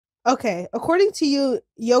Okay, according to you,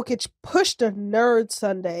 Jokic pushed a nerd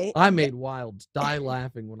Sunday. I made Wilds die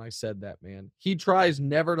laughing when I said that, man. He tries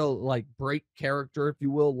never to, like, break character, if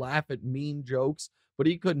you will, laugh at mean jokes, but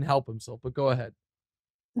he couldn't help himself. But go ahead.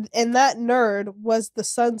 And that nerd was the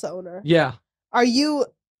Suns owner. Yeah. Are you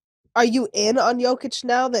in on Jokic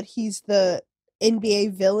now that he's the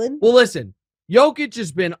NBA villain? Well, listen, Jokic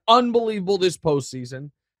has been unbelievable this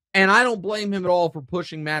postseason, and I don't blame him at all for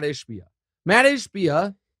pushing Mat Ishbia. Mat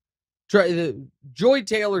Ishbia, Joy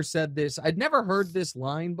Taylor said this. I'd never heard this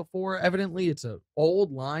line before. Evidently, it's an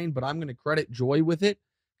old line, but I'm going to credit Joy with it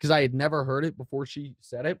because I had never heard it before she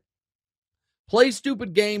said it. Play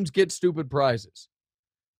stupid games, get stupid prizes.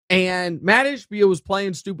 And Mat Ishbia was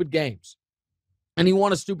playing stupid games, and he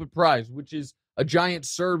won a stupid prize, which is a giant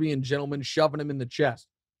Serbian gentleman shoving him in the chest.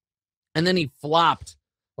 And then he flopped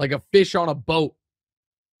like a fish on a boat.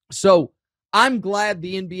 So I'm glad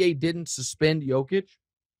the NBA didn't suspend Jokic.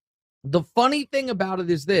 The funny thing about it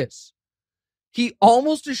is this. He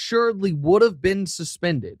almost assuredly would have been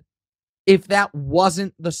suspended if that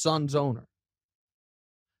wasn't the Suns owner.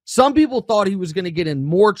 Some people thought he was going to get in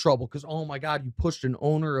more trouble because, oh my God, you pushed an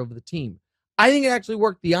owner of the team. I think it actually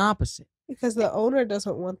worked the opposite. Because the owner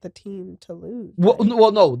doesn't want the team to lose. Well,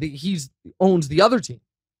 right? no, he owns the other team.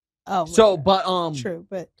 Oh, so, right. but True,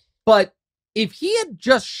 but if he had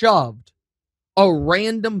just shoved a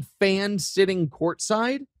random fan sitting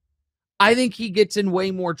courtside, I think he gets in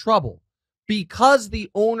way more trouble because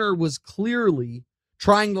the owner was clearly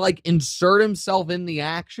trying to, like, insert himself in the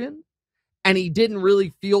action, and he didn't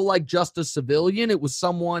really feel like just a civilian. It was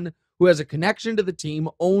someone who has a connection to the team,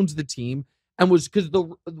 owns the team, and was, because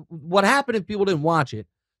what happened, if people didn't watch it,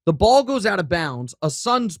 the ball goes out of bounds, a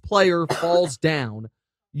Suns player falls down,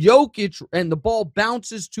 Jokic, and the ball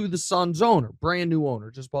bounces to the Suns owner, brand new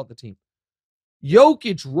owner, just bought the team.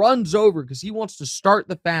 Jokic runs over because he wants to start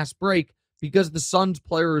the fast break because the Suns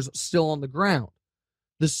player is still on the ground.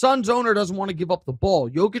 The Suns owner doesn't want to give up the ball.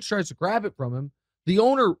 Jokic tries to grab it from him. The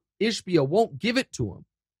owner, Ishbia, won't give it to him.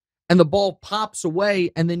 And the ball pops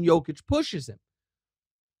away, and then Jokic pushes him.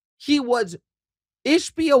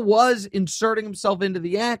 Ishbia was inserting himself into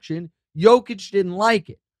the action. Jokic didn't like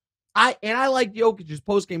it. I liked Jokic's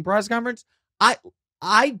post-game press conference.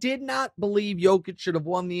 I did not believe Jokic should have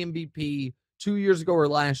won the MVP 2 years ago or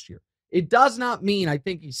last year. It does not mean I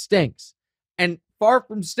think he stinks. And far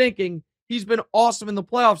from stinking, he's been awesome in the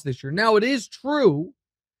playoffs this year. Now, it is true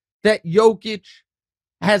that Jokic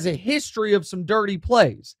has a history of some dirty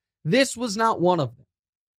plays. This was not one of them.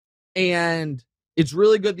 And it's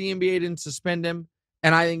really good the NBA didn't suspend him.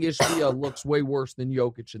 And I think Ishbia looks way worse than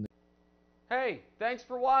Jokic in the. Hey, thanks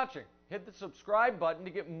for watching. Hit the subscribe button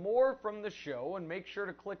to get more from the show, and make sure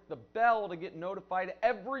to click the bell to get notified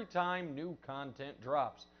every time new content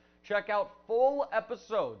drops. Check out full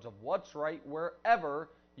episodes of What's Right wherever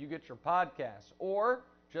you get your podcasts, or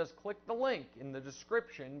just click the link in the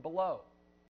description below.